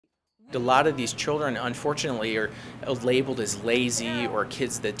A lot of these children, unfortunately, are labeled as lazy or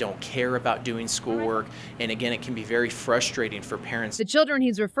kids that don't care about doing schoolwork. And again, it can be very frustrating for parents. The children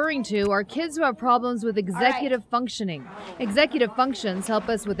he's referring to are kids who have problems with executive functioning. Executive functions help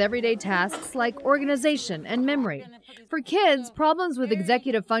us with everyday tasks like organization and memory. For kids, problems with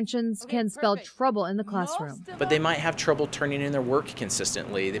executive functions can spell trouble in the classroom. But they might have trouble turning in their work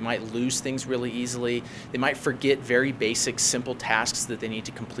consistently. They might lose things really easily. They might forget very basic, simple tasks that they need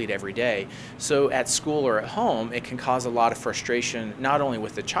to complete every day. So at school or at home, it can cause a lot of frustration, not only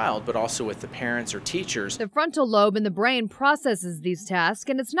with the child, but also with the parents or teachers. The frontal lobe in the brain processes these tasks,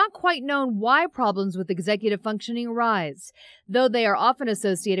 and it's not quite known why problems with executive functioning arise, though they are often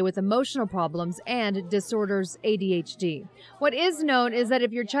associated with emotional problems and disorders ADHD. What is known is that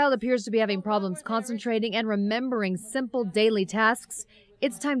if your child appears to be having problems concentrating and remembering simple daily tasks,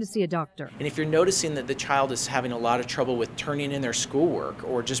 it's time to see a doctor. And if you're noticing that the child is having a lot of trouble with turning in their schoolwork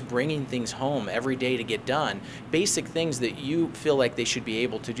or just bringing things home every day to get done, basic things that you feel like they should be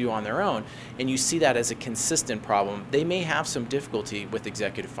able to do on their own, and you see that as a consistent problem, they may have some difficulty with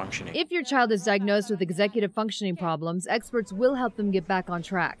executive functioning. If your child is diagnosed with executive functioning problems, experts will help them get back on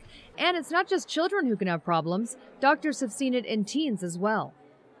track. And it's not just children who can have problems. Doctors have seen it in teens as well.